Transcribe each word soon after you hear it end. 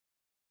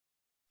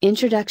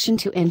Introduction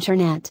to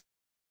Internet.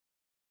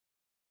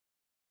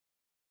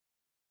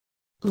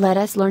 Let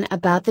us learn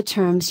about the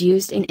terms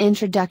used in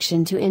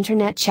Introduction to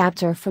Internet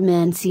chapter from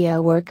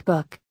NCO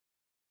Workbook.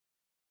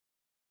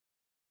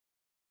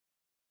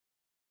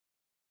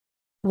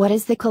 What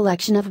is the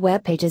collection of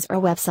web pages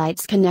or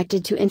websites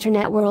connected to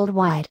Internet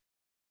worldwide?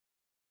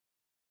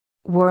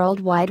 World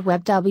Wide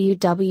Web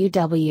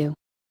www.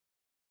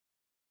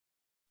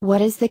 What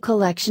is the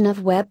collection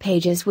of web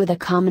pages with a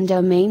common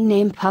domain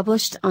name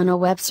published on a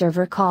web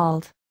server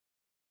called?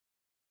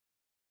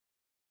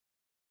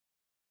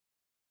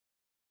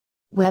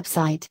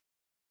 Website.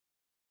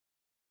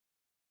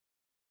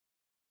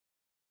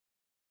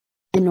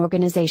 An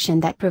organization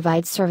that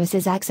provides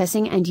services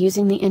accessing and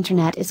using the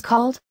Internet is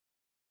called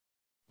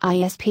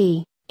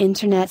ISP,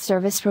 Internet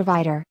Service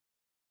Provider.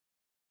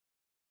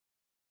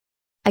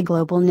 A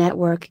global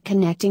network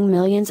connecting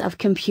millions of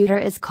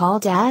computers is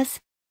called as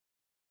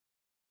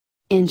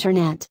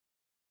Internet.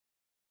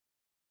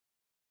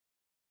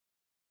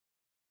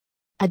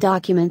 A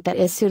document that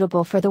is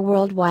suitable for the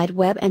World Wide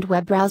Web and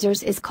web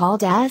browsers is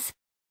called as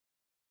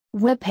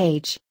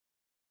Webpage.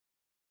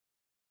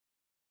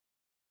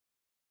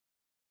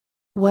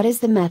 What is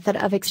the method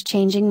of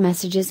exchanging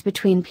messages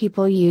between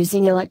people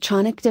using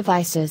electronic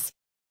devices?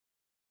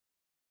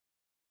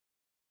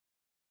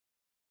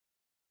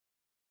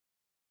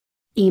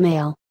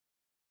 Email.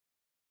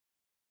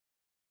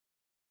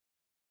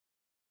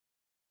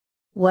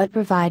 What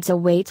provides a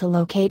way to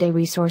locate a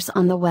resource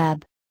on the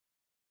web?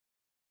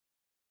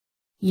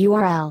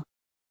 URL.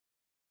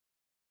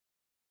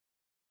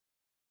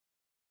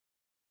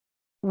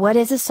 What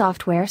is a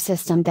software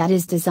system that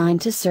is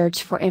designed to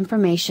search for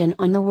information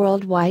on the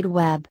World Wide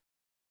Web?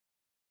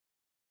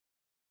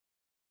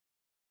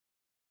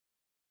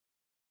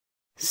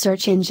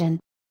 Search engine.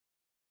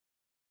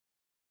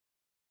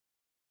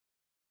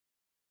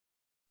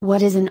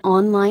 What is an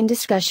online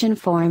discussion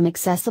forum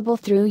accessible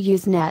through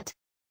Usenet?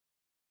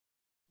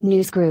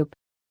 Newsgroup.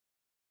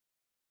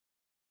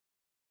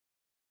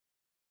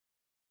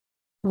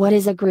 What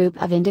is a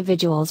group of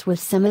individuals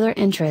with similar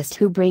interests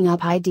who bring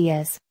up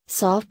ideas,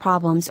 solve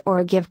problems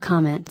or give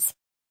comments?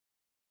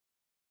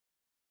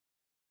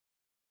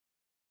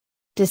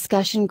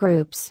 Discussion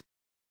groups.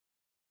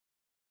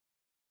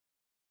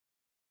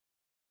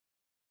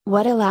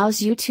 What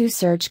allows you to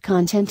search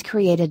content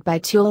created by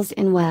tools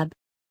in web?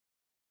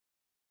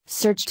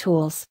 Search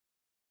tools.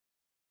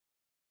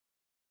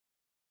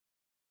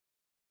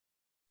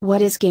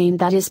 What is game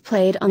that is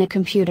played on a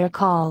computer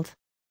called?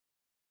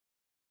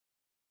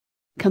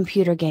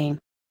 Computer game.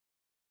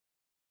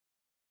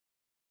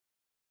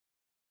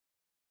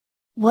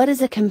 What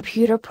is a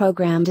computer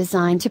program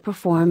designed to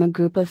perform a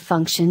group of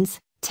functions,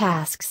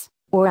 tasks,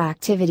 or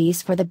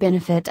activities for the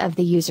benefit of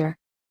the user?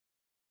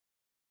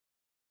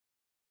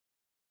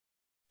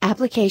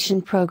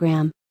 Application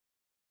program.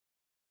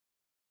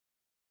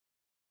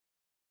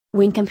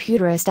 When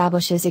computer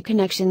establishes a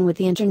connection with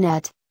the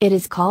Internet, it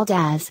is called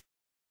as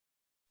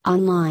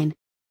online.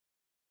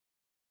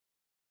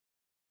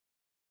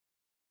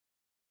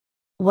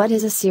 What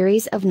is a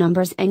series of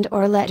numbers and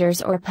or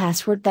letters or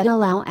password that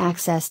allow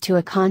access to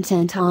a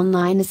content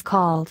online is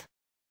called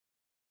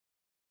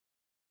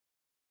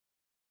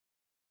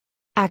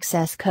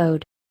access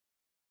code.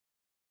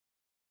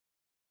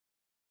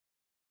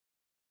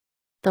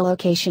 The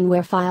location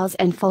where files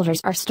and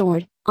folders are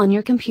stored on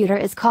your computer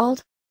is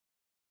called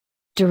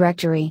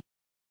directory.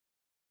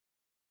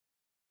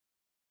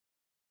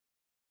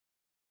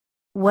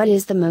 What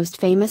is the most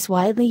famous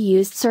widely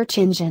used search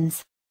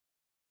engines?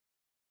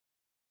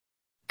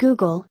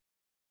 Google.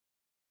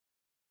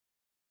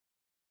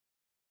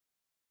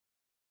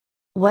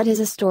 What is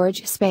a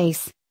storage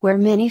space, where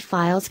many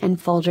files and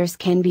folders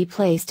can be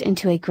placed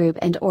into a group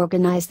and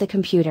organize the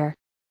computer?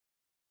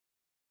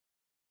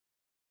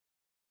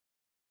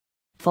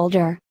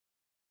 Folder.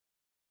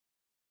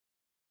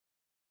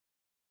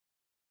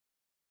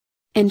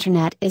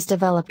 Internet is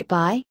developed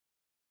by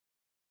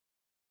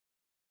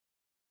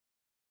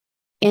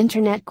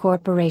Internet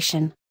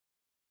Corporation.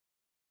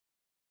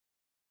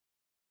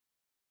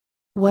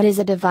 What is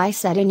a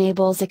device that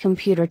enables a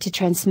computer to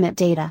transmit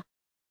data?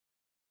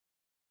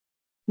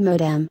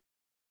 Modem.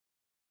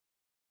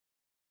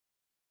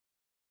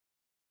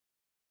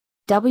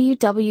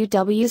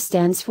 www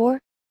stands for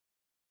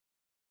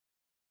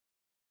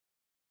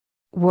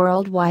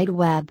World Wide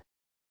Web.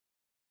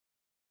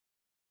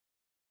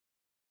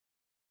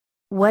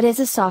 What is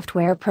a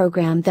software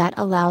program that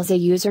allows a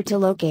user to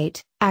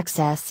locate,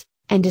 access,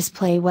 and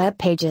display web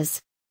pages?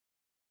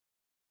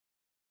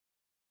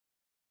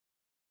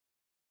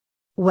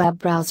 Web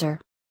browser.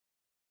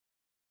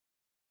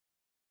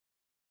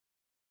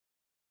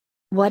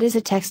 What is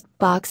a text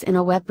box in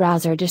a web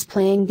browser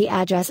displaying the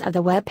address of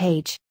the web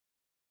page?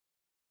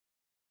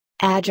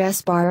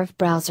 Address bar of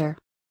browser.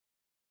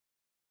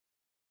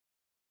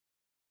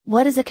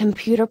 What is a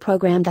computer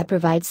program that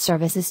provides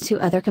services to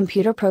other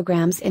computer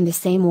programs in the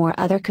same or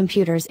other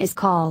computers is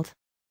called?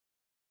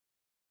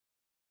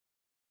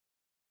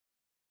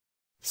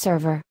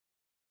 Server.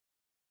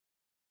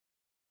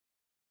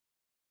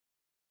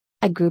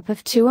 A group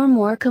of two or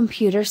more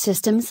computer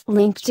systems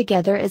linked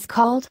together is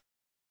called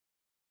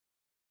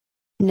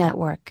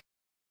network.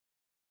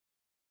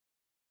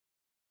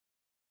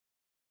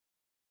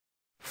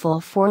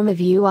 Full form of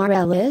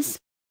URL is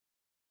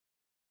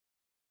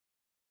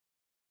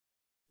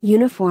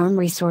Uniform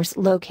Resource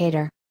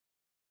Locator.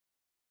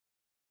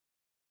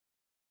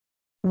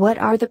 What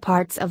are the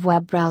parts of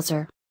web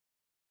browser?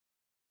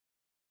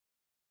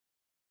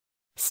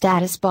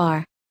 Status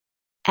bar,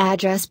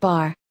 address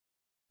bar,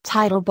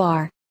 title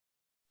bar,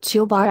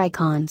 toolbar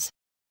icons,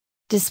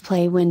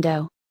 display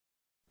window,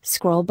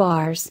 scroll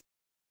bars.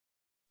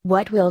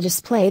 What will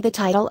display the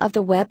title of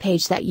the web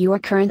page that you are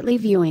currently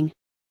viewing?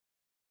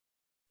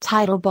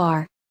 Title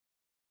bar.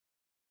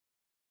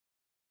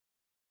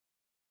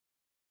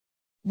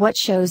 What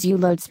shows you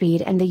load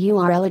speed and the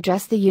URL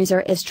address the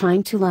user is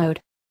trying to load?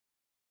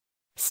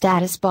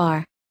 Status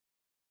bar.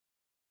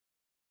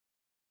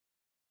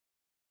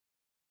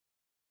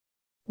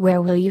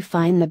 Where will you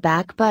find the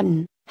back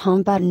button,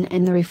 home button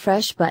and the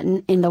refresh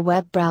button in the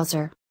web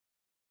browser?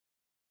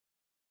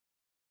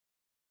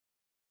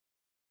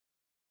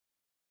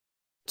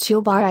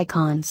 Toolbar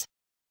icons.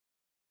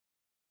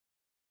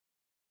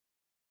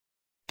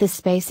 The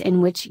space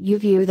in which you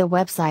view the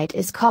website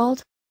is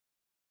called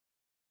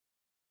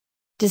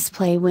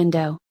display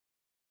window.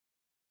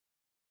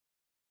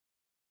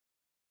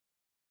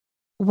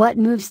 What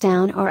moves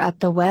down or up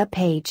the web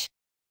page?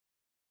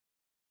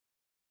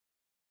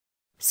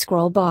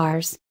 Scroll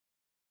bars.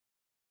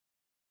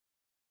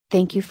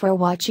 Thank you for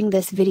watching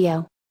this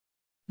video.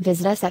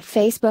 Visit us at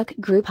Facebook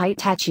group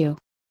Iteach.